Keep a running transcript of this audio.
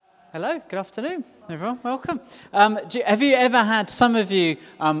Hello, good afternoon, everyone. Welcome. Have you ever had, some of you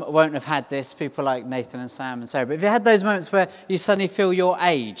won't have had this, people like Nathan and Sam and Sarah, but have you had those moments where you suddenly feel your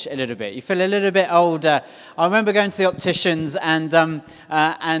age a little bit? You feel a little bit older. I remember going to the opticians and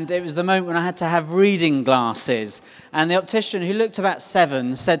it was the moment when I had to have reading glasses. And the optician, who looked about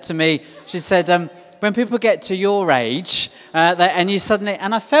 7, said to me, she said, when people get to your age, and you suddenly,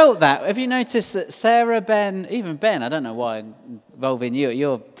 and I felt that. Have you noticed that Sarah, Ben, even Ben, I don't know why I'm involving you,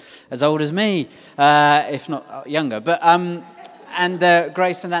 you're as old as me, if not younger, but, and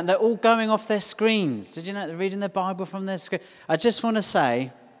Grace and that, they're all going off their screens. Did you know they're reading their Bible from their screen? I just want to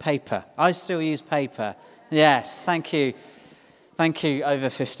say, paper. I still use paper. Yes, thank you. Thank you, over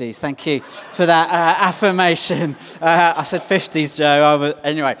 50s. Thank you for that affirmation. I said 50s, Joe.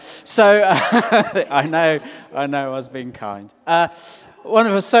 Anyway, so I know I was being kind.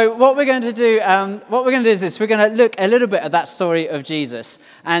 Wonderful. So what we're going to do, is this. We're going to look a little bit at that story of Jesus,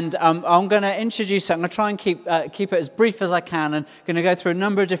 and I'm going to introduce it. I'm going to try and keep it as brief as I can, and going to go through a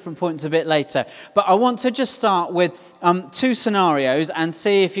number of different points a bit later. But I want to just start with 2 scenarios and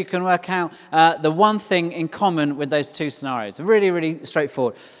see if you can work out the one thing in common with those 2 scenarios. Really, really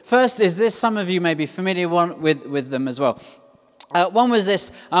straightforward. First is this. Some of you may be familiar with them as well. One was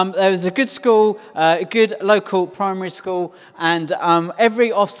this, there was a good school, a good local primary school, and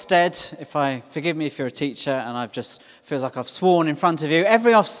every Ofsted, forgive me if you're a teacher and I've just, feels like I've sworn in front of you,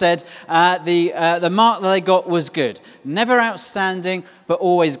 every Ofsted, the mark that they got was good. Never outstanding, but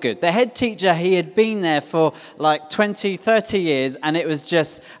always good. The head teacher, he had been there for like 20, 30 years, and it was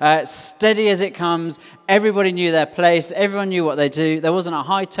just steady as it comes. Everybody knew their place. Everyone knew what they do. There wasn't a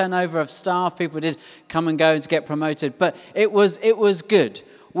high turnover of staff. People did come and go to get promoted, but it was good.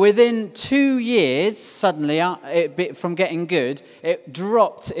 Within 2 years, suddenly, from getting good, it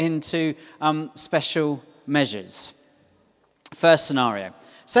dropped into special measures. First scenario.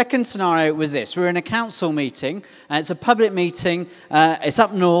 Second scenario was this. We were in a council meeting. It's a public meeting. It's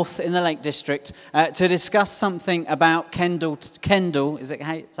up north in the Lake District to discuss something about Kendal. Is that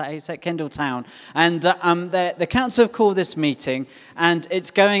how you say it? Kendal Town. And the council have called this meeting, and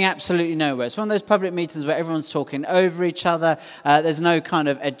it's going absolutely nowhere. It's one of those public meetings where everyone's talking over each other. There's no kind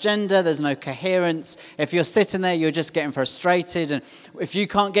of agenda. There's no coherence. If you're sitting there, you're just getting frustrated. And if you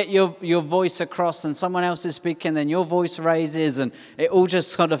can't get your voice across and someone else is speaking, then your voice raises, and it all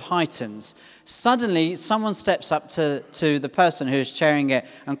just kind of heightens. Suddenly, someone steps up to the person who's chairing it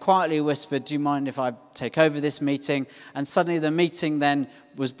and quietly whispered, "Do you mind if I take over this meeting?" And suddenly the meeting then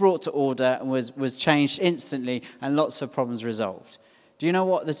was brought to order and was changed instantly, and lots of problems resolved. Do you know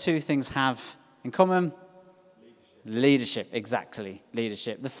what the 2 things have in common? Leadership, exactly,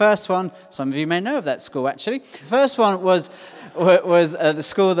 leadership. The first one, some of you may know of that school actually. The first one was the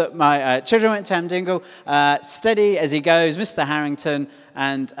school that my children went to, Hamdingle. Steady as he goes, Mr. Harrington,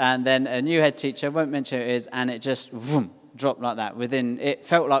 and then a new head teacher, I won't mention who it is, and it just dropped like that. It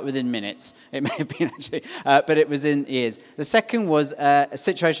felt like within minutes. It may have been actually, but it was in years. The second was a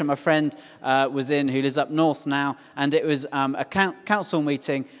situation my friend was in, who lives up north now, and it was a council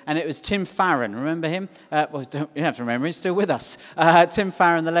meeting, and it was Tim Farron. Remember him? You don't have to remember, he's still with us. Tim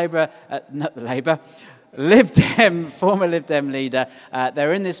Farron, former Lib Dem leader. They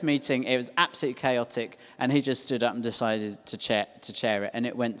were in this meeting. It was absolutely chaotic, and he just stood up and decided to chair it, and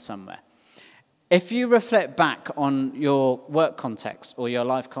it went somewhere. If you reflect back on your work context or your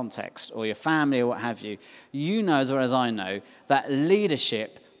life context or your family or what have you, you know as well as I know that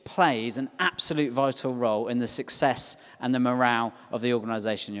leadership plays an absolute vital role in the success and the morale of the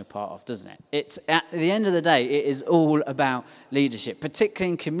organisation you're part of, doesn't it? It's at the end of the day, it is all about leadership,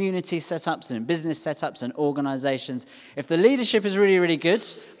 particularly in community setups and in business setups and organisations. If the leadership is really, really good,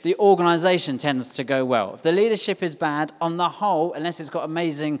 the organisation tends to go well. If the leadership is bad, on the whole, unless it's got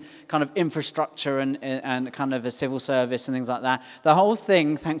amazing kind of infrastructure and kind of a civil service and things like that, the whole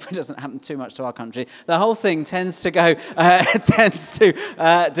thing, thankfully, doesn't happen too much to our country. The whole thing tends to go,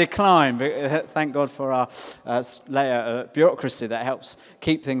 decline. Thank God for our layer of bureaucracy that helps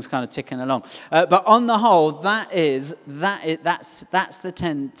keep things kind of ticking along. But on the whole, that's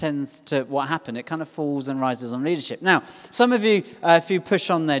tends to what happened. It kind of falls and rises on leadership. Now, some of you, if you push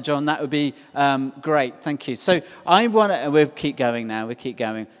on there, John, that would be great. Thank you. So I want to. We'll keep going now. We keep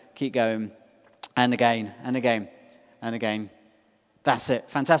going, and again, and again, and again. That's it.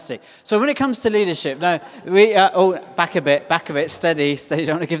 Fantastic. So when it comes to leadership, no, we back a bit, steady. Don't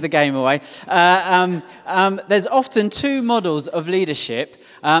want to give the game away. There's often 2 models of leadership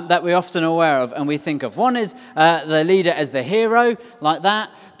that we're often aware of and we think of. One is the leader as the hero, like that,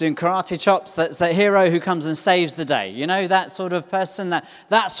 doing karate chops. That's the hero who comes and saves the day. You know, that sort of person,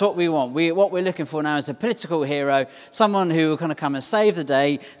 that's what we want. What we're looking for now is a political hero, someone who will kind of come and save the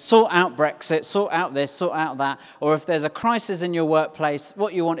day, sort out Brexit, sort out this, sort out that. Or if there's a crisis in your workplace,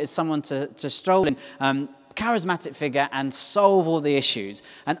 what you want is someone to stroll in, charismatic figure and solve all the issues.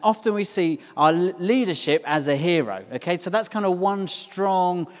 And often we see our leadership as a hero. Okay, so that's kind of one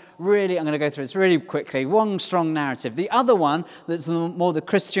strong, really, I'm going to go through this really quickly, one strong narrative. The other one, that's more the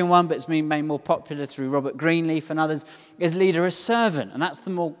Christian one, but it's been made more popular through Robert Greenleaf and others, is leader as servant. And that's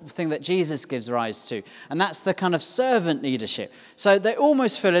the more thing that Jesus gives rise to. And that's the kind of servant leadership. So they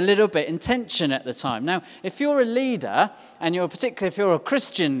almost feel a little bit in tension at the time. Now, if you're a leader, and particularly if you're a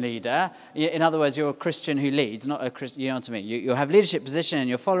Christian leader, in other words, you're a Christian who leads, not a Christian, you know what I mean? You have leadership position and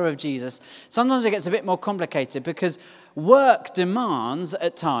you're a follower of Jesus. Sometimes it gets a bit more complicated because work demands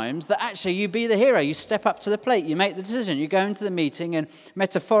at times that actually you be the hero. You step up to the plate. You make the decision. You go into the meeting and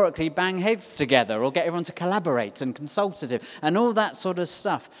metaphorically bang heads together or get everyone to collaborate and consultative and all that sort of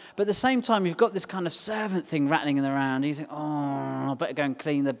stuff. But at the same time, you've got this kind of servant thing rattling in around. You think, oh, I better go and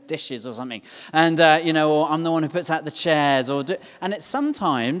clean the dishes or something. And, or I'm the one who puts out the chairs. And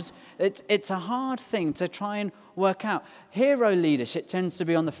it's a hard thing to try and work out. Hero leadership tends to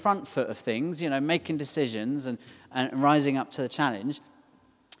be on the front foot of things, making decisions and rising up to the challenge.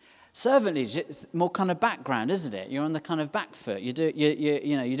 Servant leadership is more kind of background, isn't it? You're on the kind of back foot. You're doing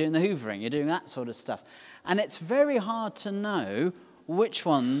the hoovering. You're doing that sort of stuff. And it's very hard to know which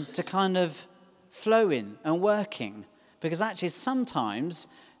one to kind of flow in and working, because actually sometimes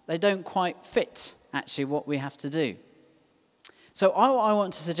they don't quite fit actually what we have to do. So I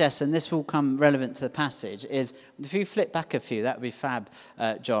want to suggest, and this will come relevant to the passage, is if you flip back a few, that would be fab,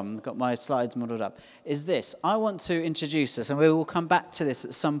 John. I've got my slides modelled up. Is this. I want to introduce us, and we will come back to this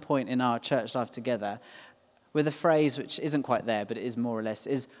at some point in our church life together, with a phrase which isn't quite there, but it is more or less,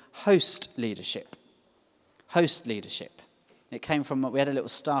 is host leadership. Host leadership. It came from, we had a little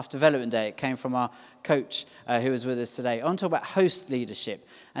staff development day. It came from our coach who was with us today. I want to talk about host leadership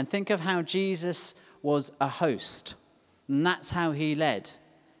and think of how Jesus was a host. And that's how he led.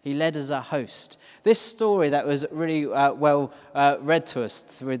 He led as a host. This story that was really well read to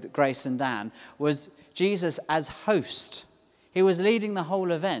us with Grace and Dan was Jesus as host. He was leading the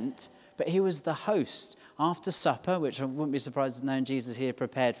whole event, but he was the host. After supper, which I wouldn't be surprised to know Jesus here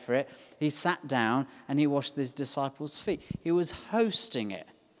prepared for it, he sat down and he washed his disciples' feet. He was hosting it.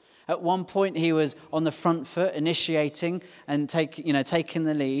 At one point, he was on the front foot, initiating and taking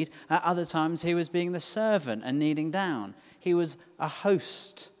the lead. At other times, he was being the servant and kneeling down. He was a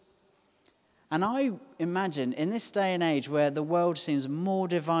host. And I imagine in this day and age where the world seems more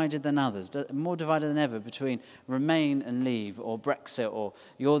divided than others, more divided than ever between Remain and Leave or Brexit or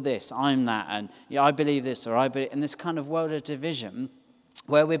you're this, I'm that, and I believe this or I believe, in this kind of world of division,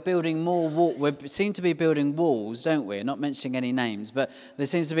 where we're building more we seem to be building walls, don't we? Not mentioning any names, but there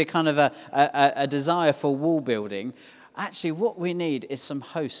seems to be kind of a desire for wall building. Actually, what we need is some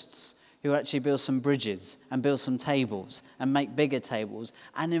hosts who actually build some bridges and build some tables and make bigger tables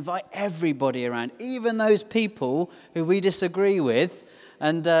and invite everybody around, even those people who we disagree with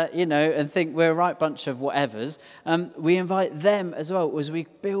and think we're a right bunch of whatevers. We invite them as well as we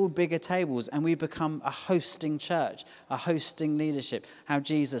build bigger tables and we become a hosting church, a hosting leadership, how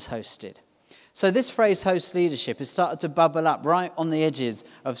Jesus hosted. So this phrase, host leadership, has started to bubble up right on the edges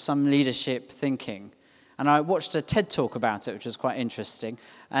of some leadership thinking. And I watched a TED talk about it, which was quite interesting.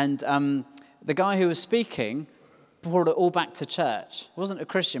 And the guy who was speaking brought it all back to church. He wasn't a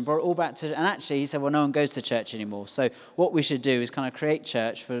Christian, brought it all back to... And actually, he said, well, no one goes to church anymore. So what we should do is kind of create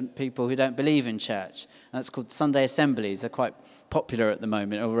church for people who don't believe in church. And that's called Sunday assemblies. They're quite popular at the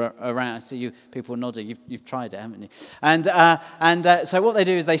moment around. I see you people nodding. You've tried it, haven't you? And so what they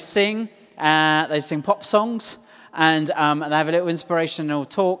do is they sing pop songs. And they have a little inspirational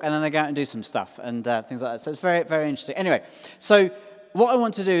talk, and then they go out and do some stuff and things like that. So it's very, very interesting. Anyway, so what I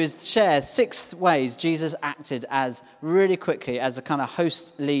want to do is share 6 ways Jesus acted really quickly as a kind of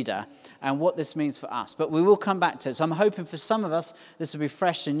host leader and what this means for us. But we will come back to it. So I'm hoping for some of us, this will be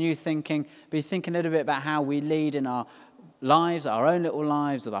fresh and new thinking, be thinking a little bit about how we lead in our lives, our own little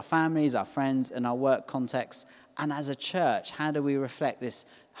lives, with our families, our friends, and our work context. And as a church, how do we reflect this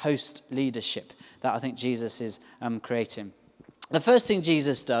host leadership that I think Jesus is creating? The first thing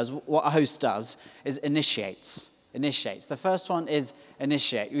Jesus does, what a host does, is initiates. The first one is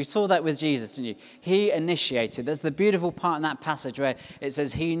initiate. We saw that with Jesus, didn't you? He initiated. There's the beautiful part in that passage where it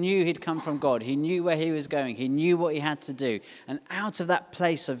says he knew he'd come from God. He knew where he was going. He knew what he had to do. And out of that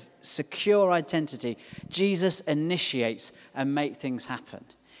place of secure identity, Jesus initiates and makes things happen.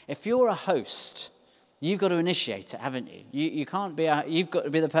 If you're a host, you've got to initiate it, haven't you? You can't be you've got to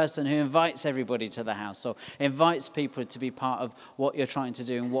be the person who invites everybody to the house or invites people to be part of what you're trying to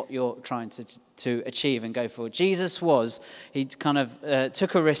do and what you're trying to achieve and go for. He kind of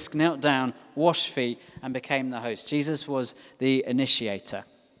took a risk, knelt down, washed feet, and became the host. Jesus was the initiator.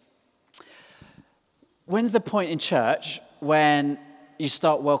 When's the point in church when you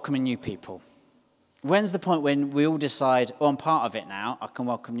start welcoming new people? When's the point when we all decide, I'm part of it now, I can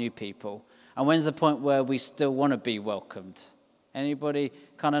welcome new people? And when's the point where we still want to be welcomed? Anybody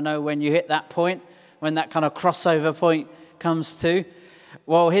kind of know when you hit that point? When that kind of crossover point comes to?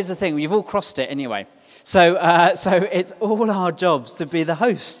 Well, here's the thing. You've all crossed it anyway. So it's all our jobs to be the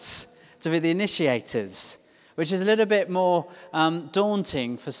hosts, to be the initiators, which is a little bit more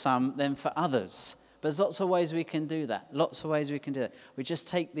daunting for some than for others. But there's lots of ways we can do that. Lots of ways we can do that. We just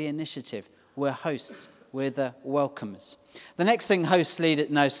take the initiative. We're hosts. We're the welcomers. The next thing hosts lead...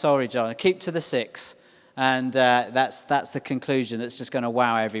 No, sorry, John. Keep to the 6. And that's the conclusion that's just going to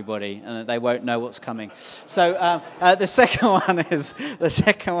wow everybody, and they won't know what's coming. So the second one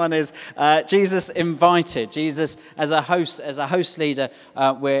is Jesus invited. Jesus as a host leader,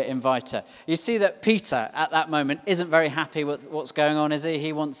 we're inviter. You see that Peter at that moment isn't very happy with what's going on, is he?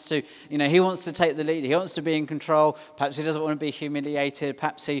 He wants to take the lead. He wants to be in control. Perhaps he doesn't want to be humiliated.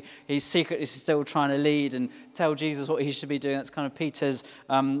 Perhaps he's secretly still trying to lead and tell Jesus what he should be doing. That's kind of Peter's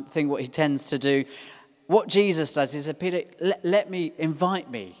thing, what he tends to do. What Jesus does is, Peter,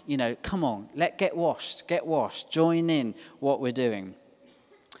 invite me, come on, get washed, join in what we're doing.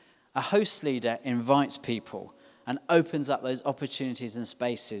 A host leader invites people and opens up those opportunities and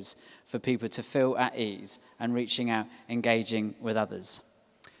spaces for people to feel at ease and reaching out, engaging with others.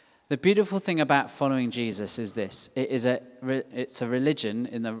 The beautiful thing about following Jesus is this. It's a religion,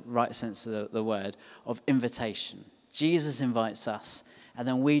 in the right sense of the word, of invitation. Jesus invites us, and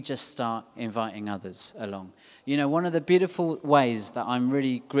then we just start inviting others along. One of the beautiful ways that I'm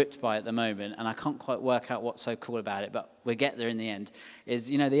really gripped by at the moment, and I can't quite work out what's so cool about it, but we'll get there in the end, is,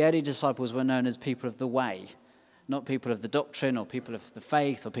 the early disciples were known as people of the way, not people of the doctrine or people of the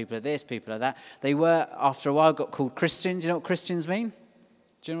faith or people of this, people of that. They were, after a while, got called Christians. Do you know what Christians mean?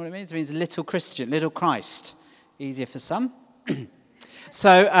 Do you know what it means? It means little Christian, little Christ. Easier for some.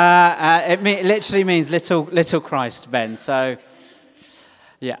 So it literally means little Christ, Ben. So...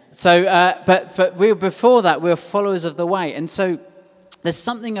 yeah. So, but before that, we were followers of the way, and so there's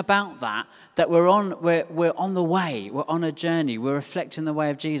something about that we're on the way, we're on a journey, we're reflecting the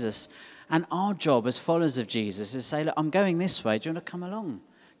way of Jesus, and our job as followers of Jesus is to say, look, I'm going this way. Do you want to come along?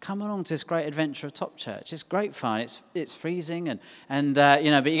 Come along to this great adventure of Top Church. It's great fun. It's freezing and but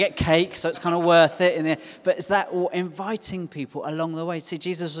you get cake, so it's kind of worth it. But it's that or inviting people along the way. See,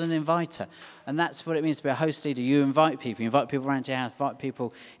 Jesus was an inviter, and that's what it means to be a host leader. You invite people. You invite people around your house. Invite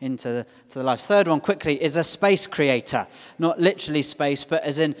people into the lives. Third one, quickly, is a space creator. Not literally space, but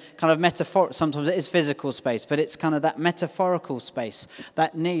as in kind of metaphor. Sometimes it is physical space, but it's kind of that metaphorical space.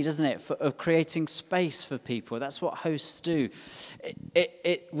 That need, isn't it, of creating space for people. That's what hosts do.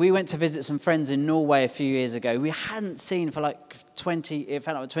 We went to visit some friends in Norway a few years ago. We hadn't seen for like 20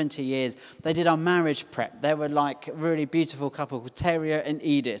 years. They did our marriage prep. They were like a really beautiful couple called Terrier and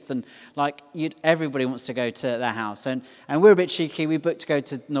Edith, and like everybody wants to go to their house. And we're a bit cheeky. We booked to go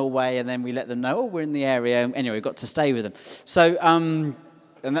to Norway, and then we let them know, we're in the area. And anyway, we got to stay with them. So, and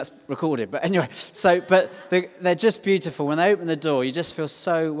that's recorded. But anyway, but they're just beautiful. When they open the door, you just feel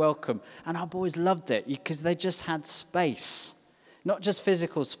so welcome. And our boys loved it because they just had space. Not just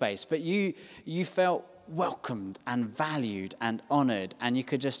physical space, but you felt welcomed and valued and honored, and you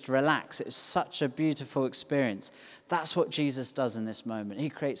could just relax. It was such a beautiful experience. That's what Jesus does in this moment.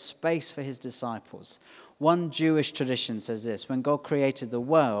 He creates space for his disciples. One Jewish tradition says this: when God created the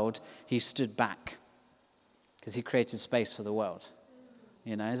world, he stood back because he created space for the world.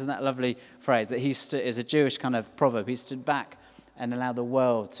 Isn't that a lovely phrase? That he stood, is a Jewish kind of proverb. He stood back and allowed the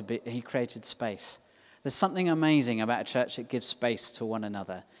world to be, he created space. There's something amazing about a church that gives space to one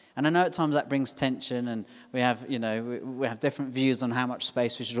another. And I know at times that brings tension, and we have different views on how much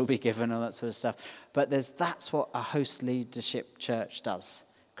space we should all be given, all that sort of stuff. But that's what a host leadership church does.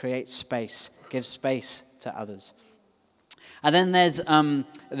 Create space, give space to others. And then there's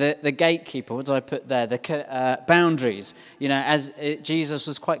the gatekeeper. What did I put there? The boundaries. As Jesus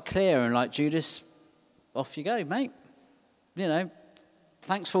was quite clear, and like, Judas, off you go, mate.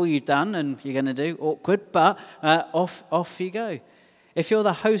 Thanks for all you've done and you're going to do. Awkward, but off you go. If you're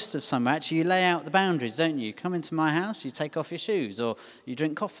the host of somewhere, actually you lay out the boundaries, don't you? Come into my house, you take off your shoes, or you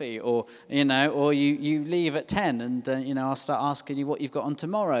drink coffee, or you leave at 10, and I'll start asking you what you've got on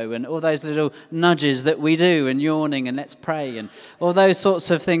tomorrow, and all those little nudges that we do, and yawning, and let's pray, and all those sorts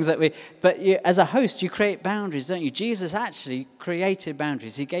of things that we. But as a host, you create boundaries, don't you? Jesus actually created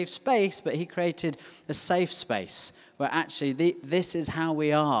boundaries. He gave space, but he created a safe space where actually this is how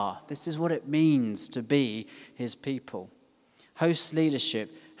we are. This is what it means to be his people. Host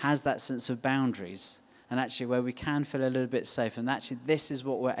leadership has that sense of boundaries, and actually where we can feel a little bit safe, and actually this is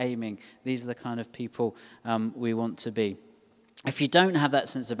what we're aiming. These are the kind of people we want to be. If you don't have that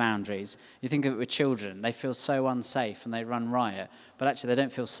sense of boundaries, you think of it with children. They feel so unsafe and they run riot, but actually they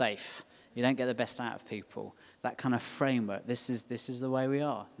don't feel safe. You don't get the best out of people. That kind of framework, this is the way we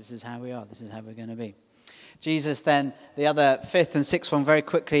are. This is how we are. This is how we're going to be. Jesus then, the other fifth and sixth one very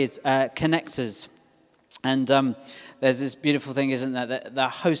quickly is connectors. And there's this beautiful thing, isn't there, that the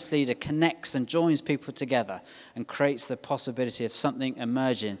host leader connects and joins people together and creates the possibility of something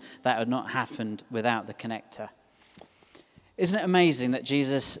emerging that had not happened without the connector. Isn't it amazing that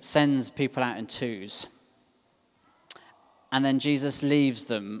Jesus sends people out in twos, and then Jesus leaves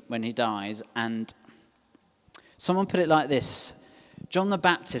them when he dies? And someone put it like this: John the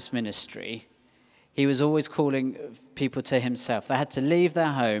Baptist ministry, he was always calling people to himself. They had to leave their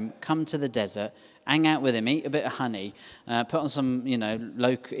home, come to the desert, hang out with him, eat a bit of honey, put on some,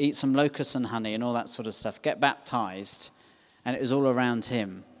 eat some locusts and honey and all that sort of stuff, get baptized, and it was all around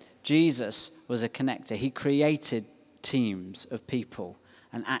him. Jesus was a connector. He created teams of people,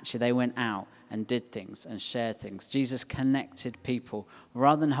 and actually they went out and did things and shared things. Jesus connected people.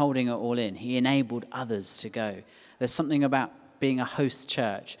 Rather than holding it all in, he enabled others to go. There's something about being a host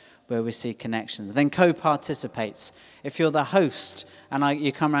church where we see connections. Then co-participates. If you're the host and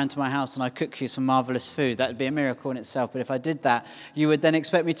you come around to my house and I cook you some marvelous food, that would be a miracle in itself. But if I did that, you would then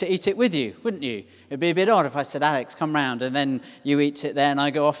expect me to eat it with you, wouldn't you? It'd be a bit odd if I said, Alex, come round, and then you eat it there and I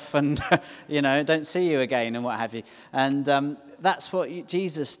go off and, don't see you again and what have you. And that's what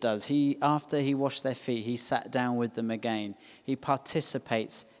Jesus does. After he washed their feet, he sat down with them again. He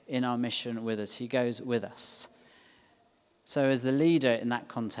participates in our mission with us. He goes with us. So as the leader in that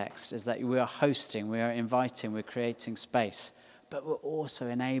context is that we are hosting, we are inviting, we're creating space, but we're also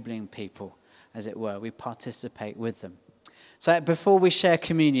enabling people, as it were. We participate with them. So before we share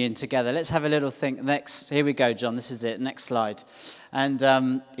communion together, let's have a little think. Here we go, John. This is it. Next slide.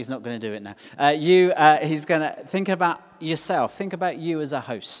 And he's not going to do it now. He's going to think about yourself. Think about you as a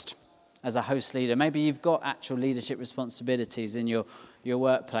host leader. Maybe you've got actual leadership responsibilities in your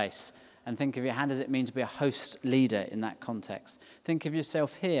workplace. And think of how does it mean to be a host leader in that context? Think of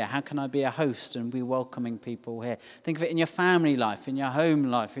yourself here. How can I be a host and be welcoming people here? Think of it in your family life, in your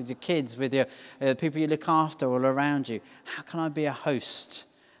home life, with your kids, with your people you look after all around you. How can I be a host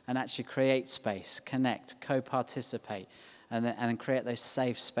and actually create space, connect, co-participate, and then create those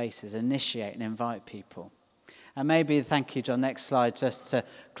safe spaces, initiate and invite people? And maybe, thank you, John, next slide, just to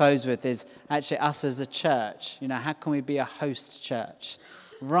close with, is actually us as a church. How can we be a host church?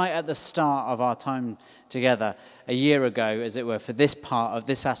 Right at the start of our time together, a year ago, as it were, for this part of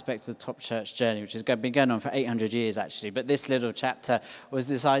this aspect of the Top Church journey, which has been going on for 800 years, actually. But this little chapter was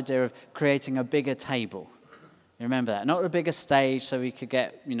this idea of creating a bigger table. You remember that? Not a bigger stage so we could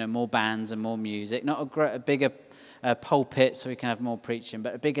get, more bands and more music. Not a bigger pulpit so we can have more preaching,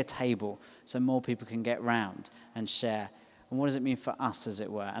 but a bigger table so more people can get round and share. And what does it mean for us, as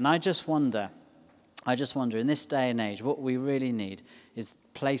it were? And I just wonder, in this day and age, what we really need is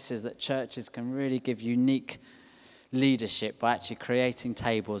places that churches can really give unique leadership by actually creating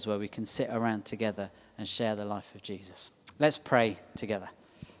tables where we can sit around together and share the life of Jesus. Let's pray together.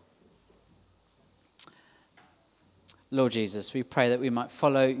 Lord Jesus, we pray that we might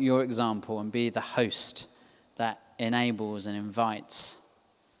follow your example and be the host that enables and invites,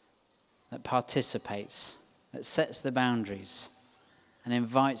 that participates, that sets the boundaries and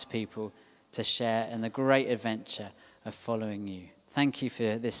invites people to share in the great adventure of following you. Thank you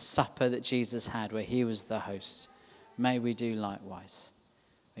for this supper that Jesus had where he was the host. May we do likewise.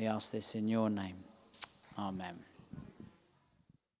 We ask this in your name. Amen.